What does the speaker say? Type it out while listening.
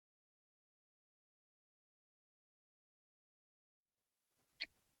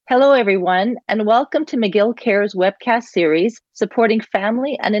Hello, everyone, and welcome to McGill Care's webcast series supporting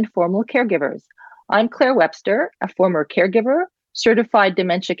family and informal caregivers. I'm Claire Webster, a former caregiver, certified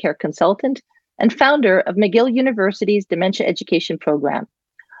dementia care consultant, and founder of McGill University's Dementia Education Program.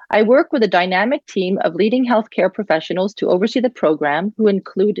 I work with a dynamic team of leading healthcare professionals to oversee the program, who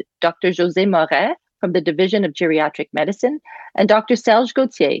include Dr. José Moret from the Division of Geriatric Medicine and Dr. Serge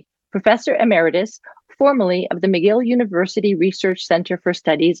Gauthier, Professor Emeritus, formerly of the McGill University Research Center for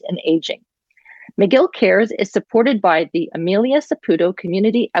Studies in Aging. McGill Cares is supported by the Amelia Saputo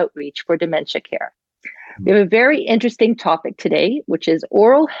Community Outreach for Dementia Care. We have a very interesting topic today, which is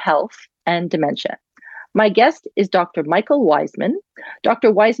oral health and dementia. My guest is Dr. Michael Wiseman.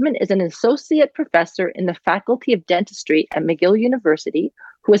 Dr. Wiseman is an associate professor in the Faculty of Dentistry at McGill University,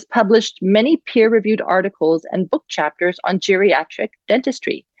 who has published many peer-reviewed articles and book chapters on geriatric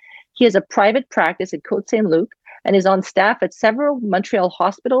dentistry. He has a private practice in Côte-Saint-Luc and is on staff at several Montreal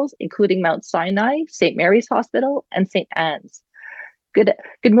hospitals, including Mount Sinai, St. Mary's Hospital, and St. Anne's. Good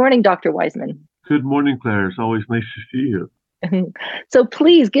morning, Dr. Wiseman. Good morning, Claire. It's always nice to see you. So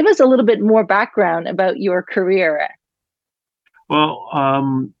please give us a little bit more background about your career. Well,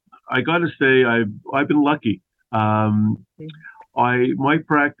 I got to say I've been lucky. I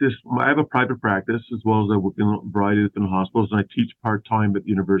have a private practice, as well as I work in a variety of different hospitals, and I teach part-time at the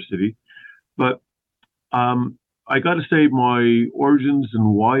university. But I got to say my origins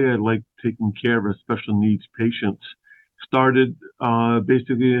and why I like taking care of special needs patients started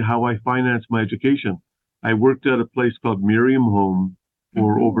basically how I financed my education. I worked at a place called Miriam Home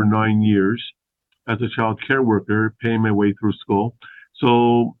for over 9 years as a child care worker, paying my way through school.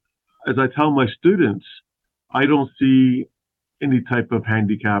 So as I tell my students, I don't see any type of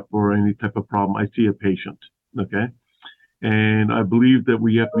handicap or any type of problem. I see a patient, okay? And I believe that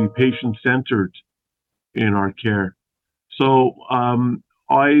we have to be patient-centered in our care. So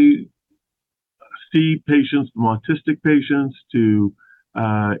I see patients, from autistic patients to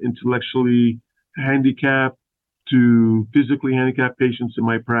intellectually handicapped to physically handicapped patients in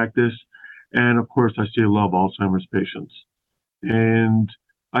my practice. And of course, I see a lot of Alzheimer's patients. And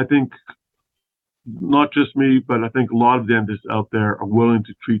I think not just me, but I think a lot of dentists out there are willing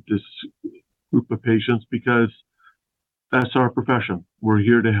to treat this group of patients because that's our profession. We're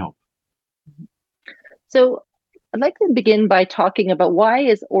here to help. So I'd like to begin by talking about why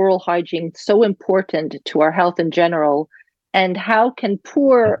is oral hygiene so important to our health in general, and how can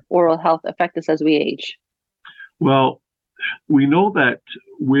poor oral health affect us as we age? Well, we know that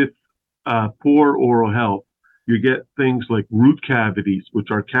with poor oral health, you get things like root cavities,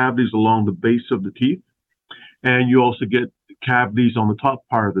 which are cavities along the base of the teeth. And you also get cavities on the top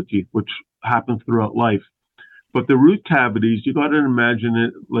part of the teeth, which happens throughout life. But the root cavities, you got to imagine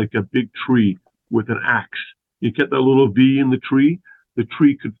it like a big tree with an axe. You get that little V in the tree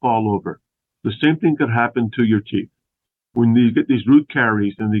could fall over. The same thing could happen to your teeth. When you get these root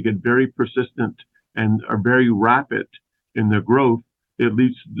caries and they get very persistent and are very rapid in their growth, it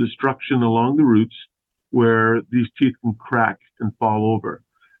leads to destruction along the roots where these teeth can crack and fall over.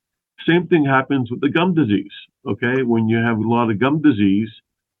 Same thing happens with the gum disease, okay? When you have a lot of gum disease,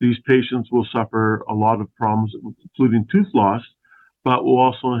 these patients will suffer a lot of problems, including tooth loss, but will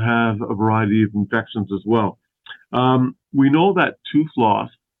also have a variety of infections as well. We know that tooth loss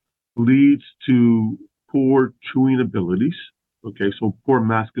leads to poor chewing abilities, okay, so poor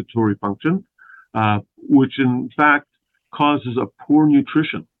masticatory function, which in fact causes a poor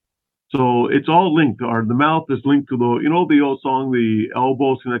nutrition. So it's all linked. The mouth is linked to the old song, the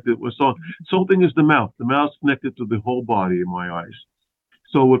elbows connected with song. Something is the mouth. The mouth's connected to the whole body in my eyes.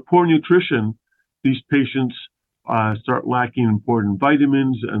 So with poor nutrition, these patients start lacking important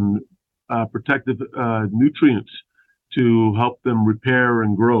vitamins and protective nutrients to help them repair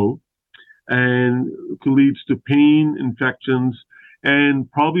and grow, and leads to pain, infections, and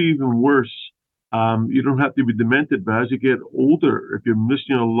probably even worse, you don't have to be demented, but as you get older, if you're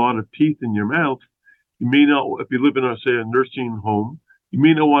missing a lot of teeth in your mouth, you may not, if you live in, say, a nursing home, you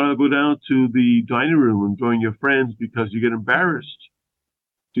may not want to go down to the dining room and join your friends because you get embarrassed.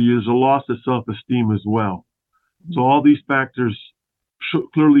 So there's a loss of self-esteem as well. So all these factors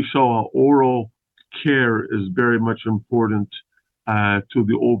clearly show how oral care is very much important to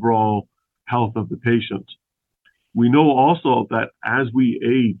the overall health of the patient. We know also that as we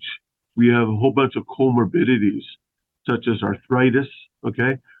age, we have a whole bunch of comorbidities, such as arthritis,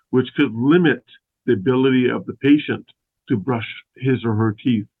 okay, which could limit the ability of the patient to brush his or her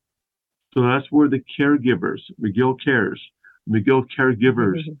teeth. So that's where the caregivers, McGill Cares, McGill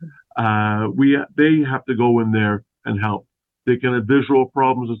caregivers, they have to go in there and help. They can have visual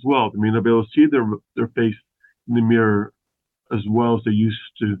problems as well. They may not be able to see their face in the mirror as well as they used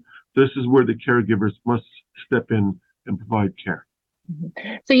to. This is where the caregivers must step in and provide care.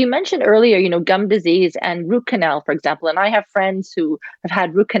 So you mentioned earlier, gum disease and root canal, for example, and I have friends who have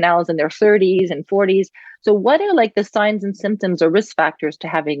had root canals in their 30s and 40s. So what are like the signs and symptoms or risk factors to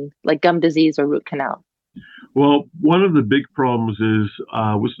having like gum disease or root canal? Well, one of the big problems is,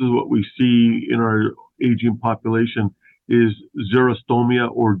 which is what we see in our aging population, is xerostomia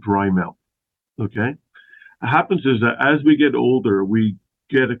or dry mouth. Okay? What happens is that as we get older, we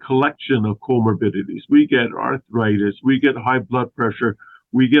get a collection of comorbidities. We get arthritis, we get high blood pressure,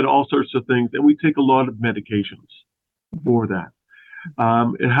 we get all sorts of things, and we take a lot of medications for that.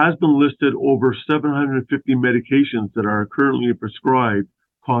 It has been listed over 750 medications that are currently prescribed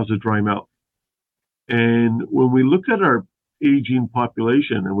cause a dry mouth. And when we look at our aging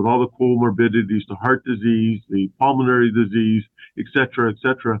population and with all the comorbidities, the heart disease, the pulmonary disease, et cetera,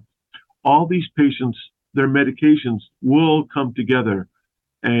 all these patients, their medications will come together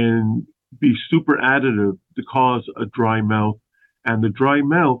and be super additive to cause a dry mouth. And the dry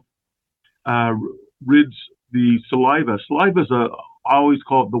mouth rids the saliva. Saliva is I always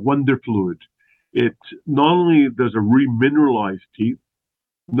call it the wonder fluid. It not only does it remineralize teeth,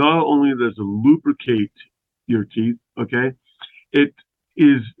 not only does it lubricate your teeth, okay, it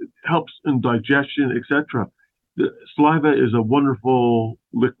helps in digestion, etc. The saliva is a wonderful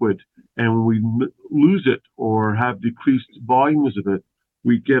liquid, and when we lose it or have decreased volumes of it,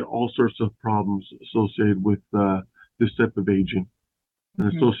 we get all sorts of problems associated with this type of aging,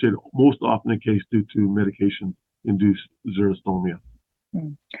 and associated most often in case due to medication-induced xerostomia.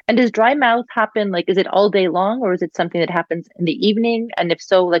 And does dry mouth happen, like, is it all day long, or is it something that happens in the evening? And if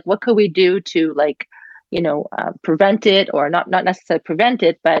so, like, what could we do to, like, prevent it, or not necessarily prevent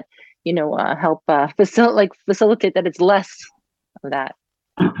it, but help facilitate that it's less of that?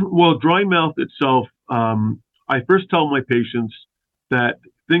 Well, dry mouth itself, I first tell my patients that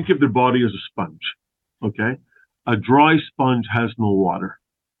think of their body as a sponge. Okay, a dry sponge has no water.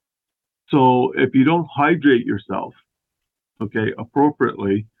 So if you don't hydrate yourself, okay,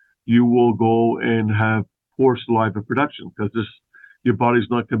 appropriately, you will go and have poor saliva production because your body's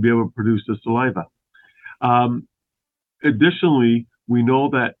not going to be able to produce the saliva. Additionally, we know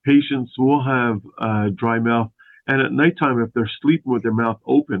that patients will have dry mouth, and at nighttime, if they're sleeping with their mouth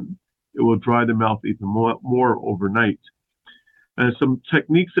open, it will dry the mouth even more overnight. And some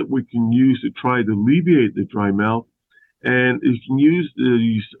techniques that we can use to try to alleviate the dry mouth, and you can use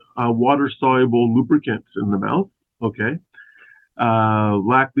these water-soluble lubricants in the mouth, okay?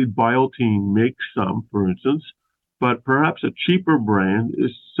 Lactate Biotene makes some, for instance, but perhaps a cheaper brand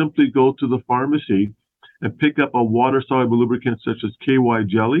is simply go to the pharmacy and pick up a water-soluble lubricant such as KY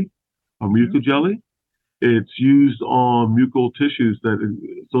jelly or mucal jelly. It's used on mucal tissues that are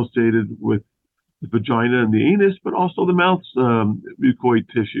associated with the vagina and the anus, but also the mouth's mucoid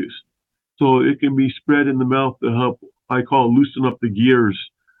tissues. So it can be spread in the mouth to help, I call it, loosen up the gears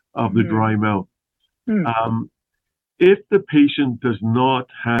of the dry mouth. If the patient does not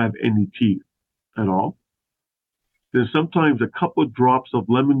have any teeth at all, then sometimes a couple of drops of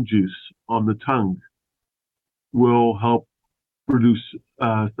lemon juice on the tongue will help produce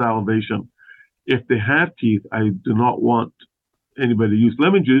salivation. If they have teeth, I do not want anybody to use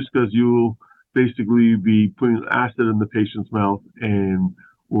lemon juice because you'll basically be putting acid in the patient's mouth and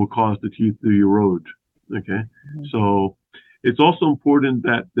will cause the teeth to erode. Okay, so it's also important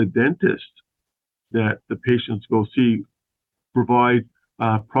that the dentist that the patients go see provide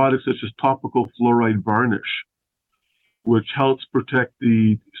products such as topical fluoride varnish, which helps protect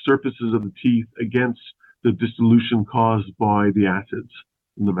the surfaces of the teeth against the dissolution caused by the acids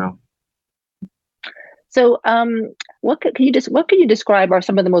in the mouth. So, what could you describe are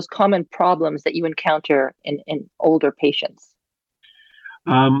some of the most common problems that you encounter in older patients?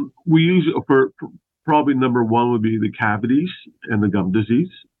 We use for probably number one would be the cavities and the gum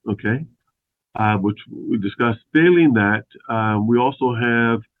disease. Okay. Which we discussed. Failing that, we also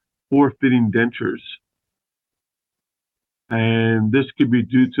have poor fitting dentures. And this could be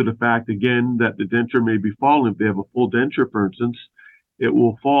due to the fact, again, that the denture may be falling. If they have a full denture, for instance, it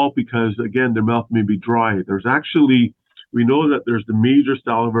will fall because, again, their mouth may be dry. We know that there's the major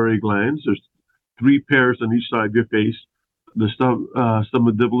salivary glands. There's 3 pairs on each side of your face, the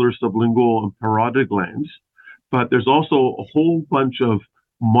submandibular, sublingual, and parotid glands. But there's also a whole bunch of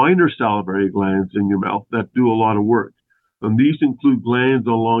minor salivary glands in your mouth that do a lot of work. And these include glands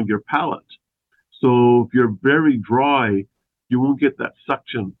along your palate. So if you're very dry, you won't get that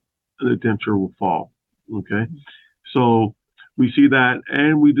suction and the denture will fall. Okay. So we see that,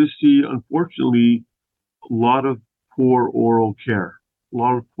 and we just see, unfortunately, a lot of poor oral care, a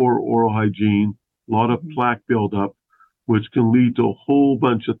lot of poor oral hygiene, a lot of plaque buildup, which can lead to a whole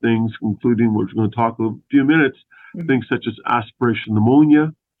bunch of things, including, which we're going to talk in a few minutes, things such as aspiration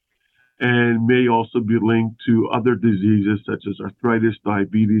pneumonia, and may also be linked to other diseases such as arthritis,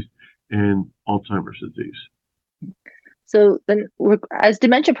 diabetes, and Alzheimer's disease. So then, as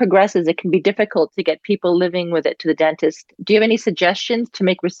dementia progresses, it can be difficult to get people living with it to the dentist. Do you have any suggestions to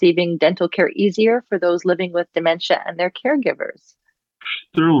make receiving dental care easier for those living with dementia and their caregivers?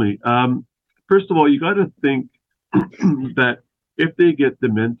 Certainly. First of all, you got to think that if they get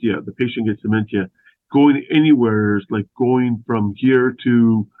dementia, the patient gets dementia, going anywhere is like going from here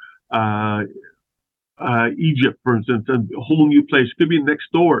to Egypt, for instance, a whole new place. It could be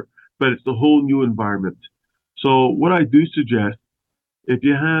next door, but it's a whole new environment. So what I do suggest, if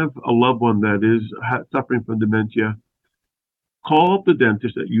you have a loved one that is suffering from dementia, call up the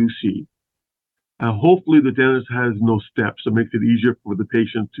dentist that you see. Hopefully the dentist has no steps, so it makes it easier for the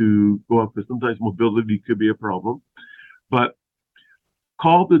patient to go up, because sometimes mobility could be a problem. But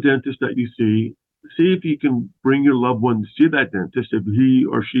call the dentist that you see if you can bring your loved one to see that dentist, if he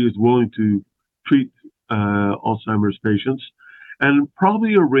or she is willing to treat Alzheimer's patients, and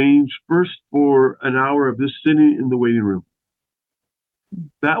probably arrange first for an hour of this sitting in the waiting room.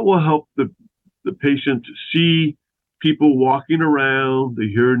 That will help the patient see people walking around, they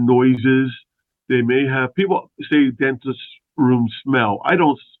hear noises, they may have, people say dentist room smell. I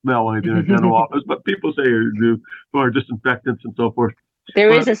don't smell anything in a dental office, but people say they do, or disinfectants and so forth.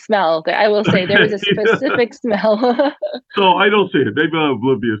 There is a smell. I will say there is a specific smell. So I don't see it. Maybe I'm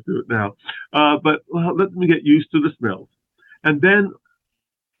oblivious to it now. But let them get used to the smells. And then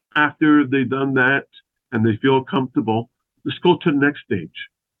after they've done that and they feel comfortable, let's go to the next stage.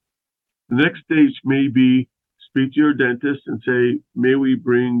 The next stage may be speak to your dentist and say, may we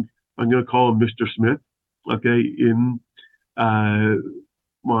bring, I'm going to call him Mr. Smith, okay, in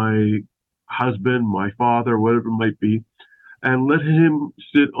my husband, my father, whatever it might be, and let him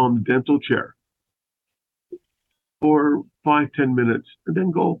sit on the dental chair for 5-10 minutes and then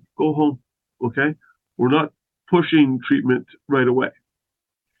go home, okay? We're not pushing treatment right away.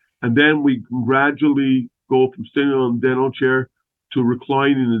 And then we can gradually go from sitting on the dental chair to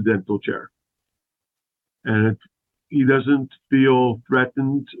reclining in the dental chair. And if he doesn't feel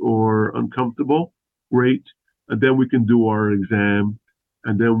threatened or uncomfortable, great. And then we can do our exam,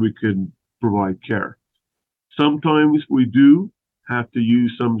 and then we can provide care. Sometimes we do have to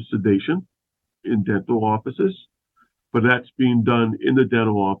use some sedation in dental offices, but that's being done in the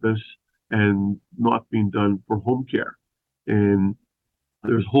dental office and not being done for home care. And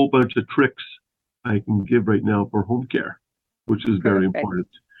there's a whole bunch of tricks I can give right now for home care, which is very important.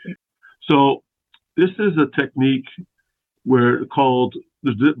 So this is a technique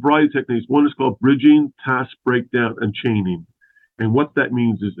there's a variety of techniques. One is called bridging, task breakdown, and chaining. And what that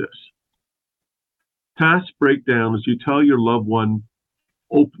means is this. Task breakdown is you tell your loved one,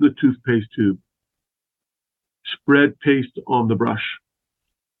 open the toothpaste tube, spread paste on the brush,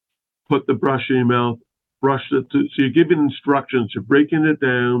 put the brush in your mouth, brush it. So you're giving instructions, you're breaking it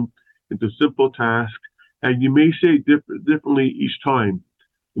down into simple tasks, and you may say differently each time.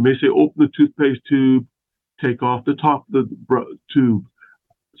 You may say, open the toothpaste tube, take off the top of the tube,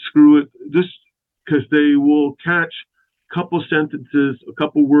 screw it, just because they will catch a couple sentences, a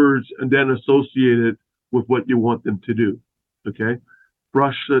couple words, and then associate it with what you want them to do, okay?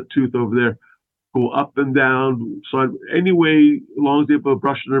 Brush the tooth over there, go up and down, so anyway, as long as they have a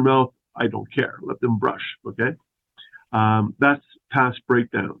brush in their mouth, I don't care, let them brush, okay? That's task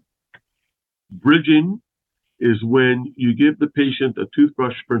breakdown. Bridging is when you give the patient a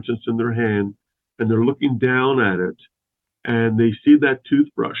toothbrush, for instance, in their hand, and they're looking down at it, and they see that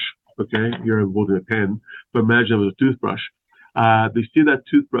toothbrush, okay? Here I'm holding a pen, but imagine it was a toothbrush. They see that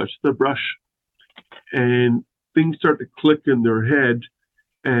toothbrush, the brush, and things start to click in their head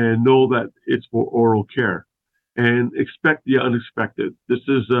and know that it's for oral care. And expect the unexpected. This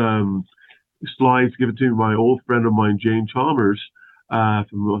is slides given to me by my old friend of mine, Jane Chalmers,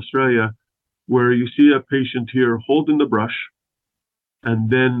 from Australia, where you see a patient here holding the brush and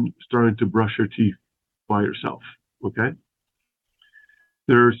then starting to brush her teeth by herself, okay?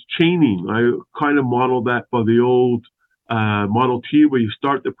 There's chaining. I kind of modeled that by the old Model T, where you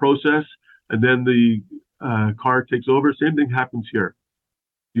start the process and then the car takes over. Same thing happens here.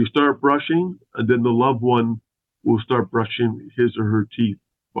 You start brushing, and then the loved one will start brushing his or her teeth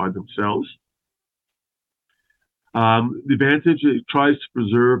by themselves. The advantage, it tries to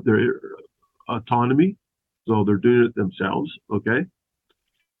preserve their autonomy, so they're doing it themselves, okay?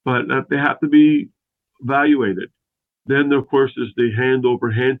 But they have to be evaluated. Then, of course, is the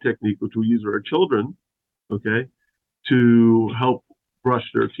hand-over-hand technique, which we use with our children, okay, to help brush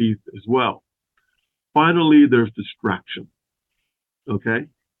their teeth as well. Finally, there's distraction. Okay.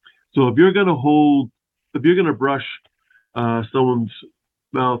 So if you're going to brush someone's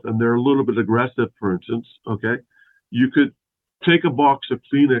mouth and they're a little bit aggressive, for instance, okay, you could take a box of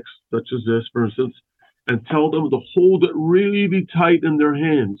Kleenex, such as this, for instance, and tell them to hold it really tight in their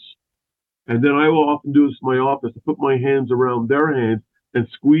hands. And then I will often do this in my office, to put my hands around their hands and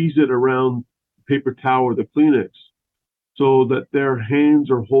squeeze it around the paper towel or the Kleenex so that their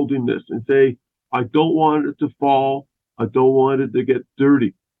hands are holding this and say, I don't want it to fall. I don't want it to get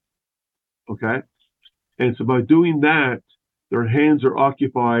dirty. Okay. And so by doing that, their hands are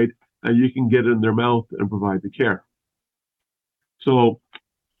occupied and you can get in their mouth and provide the care. So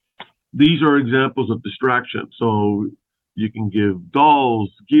these are examples of distraction. So you can give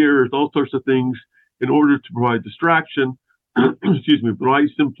dolls, gears, all sorts of things in order to provide distraction. Excuse me, but I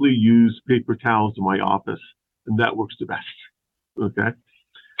simply use paper towels in my office, and that works the best. Okay.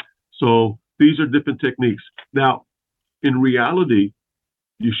 So these are different techniques. Now, in reality,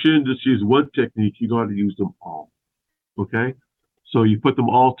 you shouldn't just use one technique, you got to use them all. Okay. So you put them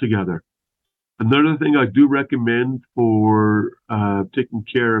all together. Another thing I do recommend for taking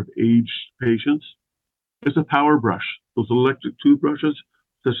care of aged patients is a power brush. Those electric toothbrushes,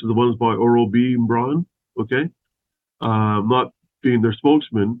 such as the ones by Oral-B and Braun, okay? Not being their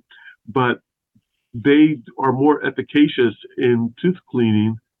spokesman, but they are more efficacious in tooth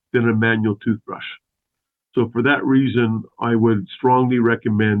cleaning than a manual toothbrush. So for that reason, I would strongly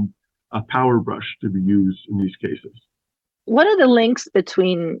recommend a power brush to be used in these cases. What are the links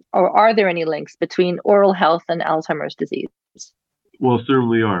between, or are there any links between oral health and Alzheimer's disease? Well,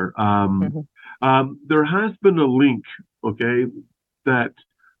 certainly are. There has been a link, okay, that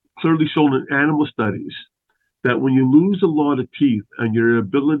clearly shown in animal studies that when you lose a lot of teeth and your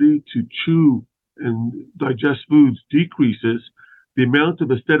ability to chew and digest foods decreases, the amount of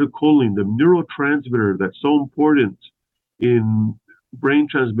acetylcholine, the neurotransmitter that's so important in brain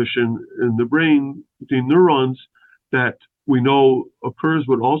transmission in the brain between neurons that we know occurs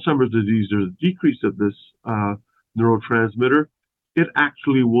with Alzheimer's disease, there's a decrease of this neurotransmitter, it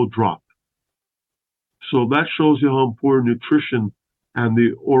actually will drop. So that shows you how important nutrition and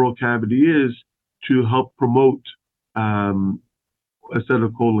the oral cavity is to help promote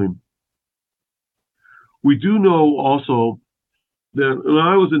acetylcholine. We do know also that when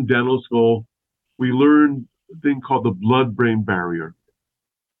I was in dental school, we learned a thing called the blood-brain barrier.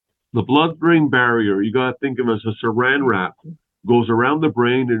 The blood-brain barrier, you got to think of it as a saran wrap, goes around the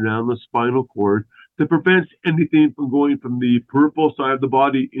brain and down the spinal cord that prevents anything from going from the peripheral side of the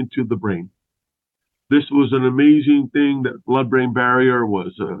body into the brain. This was an amazing thing. That blood-brain barrier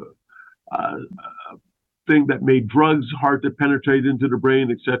was a thing that made drugs hard to penetrate into the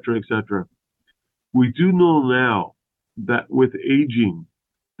brain, et cetera, et cetera. We do know now that with aging,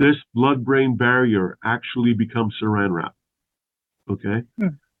 this blood-brain barrier actually becomes saran wrap. Okay?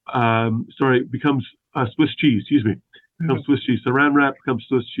 Becomes Swiss cheese, excuse me. Becomes Swiss cheese. Saran wrap becomes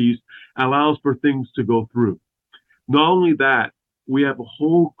Swiss cheese, allows for things to go through. Not only that, we have a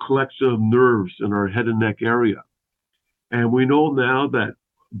whole collection of nerves in our head and neck area. And we know now that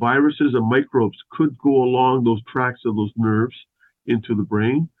viruses and microbes could go along those tracks of those nerves into the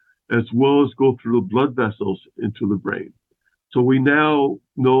brain, as well as go through the blood vessels into the brain. So we now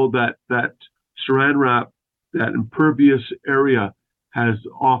know that that saran wrap, that impervious area, has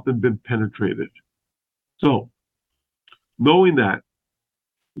often been penetrated. So, knowing that,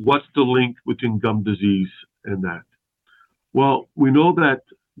 what's the link between gum disease and that? Well, we know that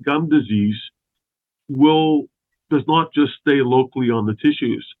gum disease does not just stay locally on the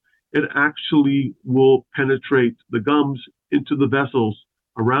tissues. It actually will penetrate the gums into the vessels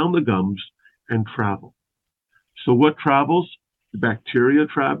around the gums and travel. So what travels? The bacteria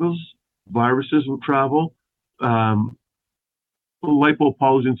travels, viruses will travel,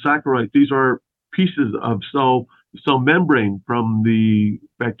 lipopolysaccharides. These are pieces of cell membrane from the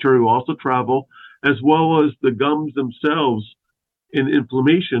bacteria will also travel, as well as the gums themselves in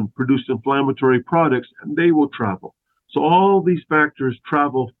inflammation produce inflammatory products, and they will travel. So all these factors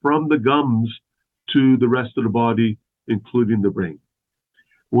travel from the gums to the rest of the body, including the brain.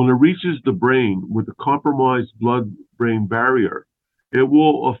 When it reaches the brain with a compromised blood-brain barrier, it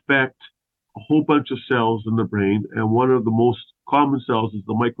will affect a whole bunch of cells in the brain, and one of the most common cells is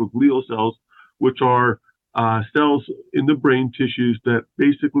the microglial cells, which are cells in the brain tissues that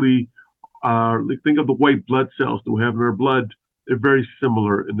basically think of the white blood cells that we have in our blood. They're very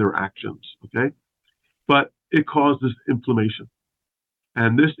similar in their actions, okay? But it causes inflammation.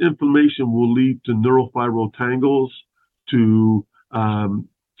 And this inflammation will lead to neurofibril tangles, to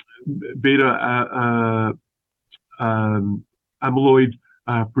beta amyloid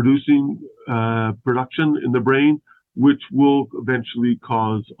producing production in the brain, which will eventually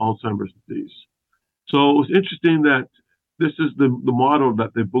cause Alzheimer's disease. So it was interesting that this is the model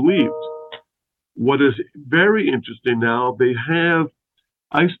that they believed. What is very interesting now, they have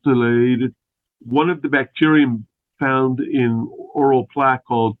isolated one of the bacterium found in oral plaque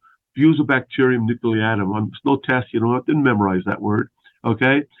called Fusobacterium nucleatum. It's no test, you don't have to memorize that word,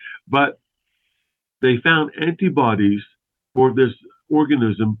 okay? But they found antibodies for this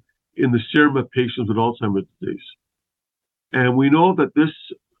organism in the serum of patients with Alzheimer's disease. And we know that this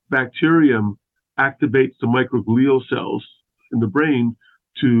bacterium activates the microglial cells in the brain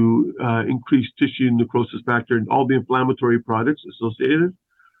to increase tissue necrosis factor and all the inflammatory products associated.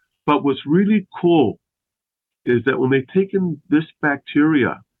 But what's really cool is that when they've taken this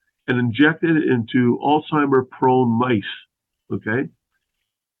bacteria and injected it into Alzheimer-prone mice, okay,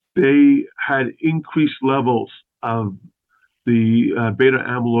 they had increased levels of the beta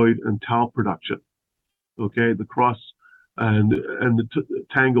amyloid and tau production, okay, the cross and the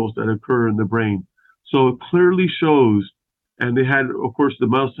tangles that occur in the brain. So it clearly shows, and they had, of course, the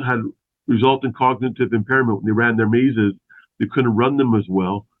mouse had resultant cognitive impairment when they ran their mazes. They couldn't run them as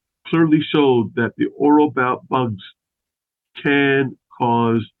well. Clearly showed that the oral bugs can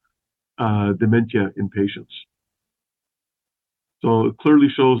cause dementia in patients. So it clearly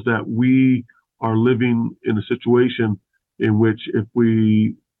shows that we are living in a situation in which if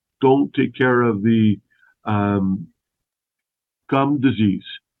we don't take care of the gum disease,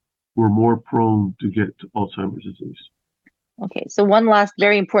 we're more prone to get Alzheimer's disease. Okay, so one last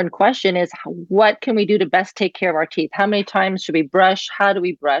very important question is, what can we do to best take care of our teeth? How many times should we brush? How do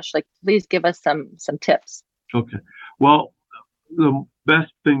we brush? Like, please give us some tips. Okay, well, the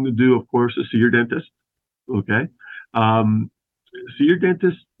best thing to do, of course, is see your dentist. Okay, see your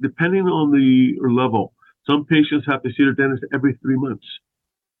dentist depending on the level. Some patients have to see their dentist every 3 months,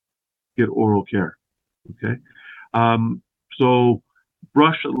 get oral care. Okay, so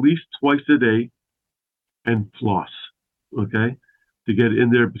brush at least twice a day and floss. Okay, to get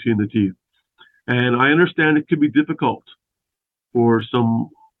in there between the teeth. And I understand it could be difficult for some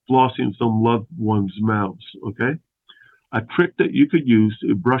flossing some loved ones' mouths. Okay, a trick that you could use,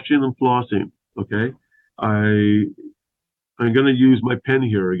 brushing and flossing. Okay, I'm going to use my pen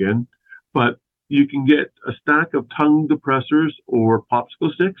here again, but you can get a stack of tongue depressors or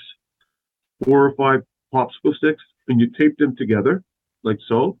popsicle sticks, 4 or 5 popsicle sticks, and you tape them together like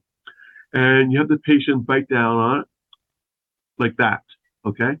so, and you have the patient bite down on it like that.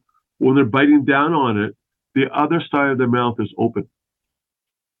 Okay, when they're biting down on it, the other side of their mouth is open,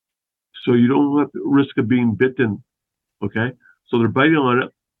 so you don't have the risk of being bitten. Okay, so they're biting on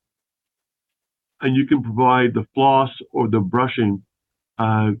it, and you can provide the floss or the brushing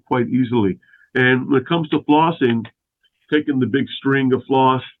quite easily. And when it comes to flossing, taking the big string of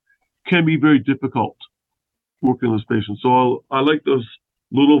floss can be very difficult working with patients. So I like those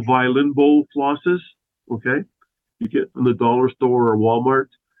little violin bowl flosses. Okay, you get from the dollar store or Walmart.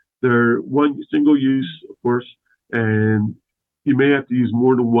 They're one single use, of course, and you may have to use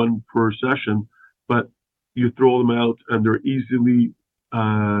more than one per session, but you throw them out and they're easily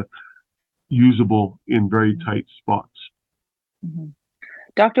usable in very tight spots. Mm-hmm.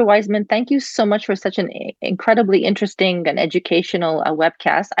 Dr. Wiseman, thank you so much for such an incredibly interesting and educational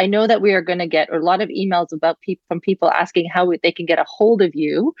webcast. I know that we are going to get a lot of emails from people asking how they can get a hold of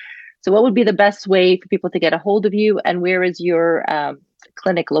you. So what would be the best way for people to get a hold of you, and where is your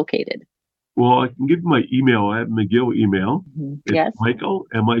clinic located? Well, I can give my email. I have McGill email. Mm-hmm. It's yes. Michael,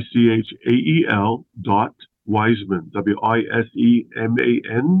 MICHAEL .Wiseman,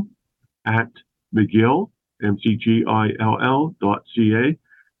 WISEMAN @McGill, MCGILL.ca.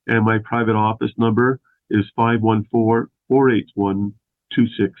 And my private office number is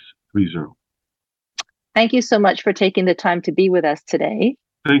 514-481-2630. Thank you so much for taking the time to be with us today.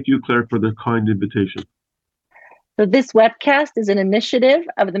 Thank you, Claire, for the kind invitation. So this webcast is an initiative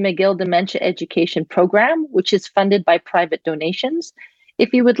of the McGill Dementia Education Program, which is funded by private donations.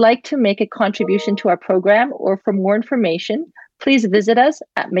 If you would like to make a contribution to our program or for more information, please visit us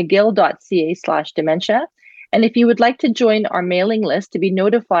at mcgill.ca/dementia. And if you would like to join our mailing list to be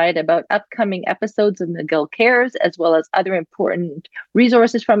notified about upcoming episodes of McGill Cares, as well as other important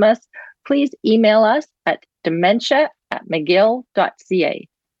resources from us, please email us at dementia@mcgill.ca.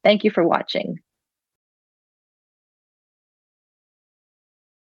 Thank you for watching.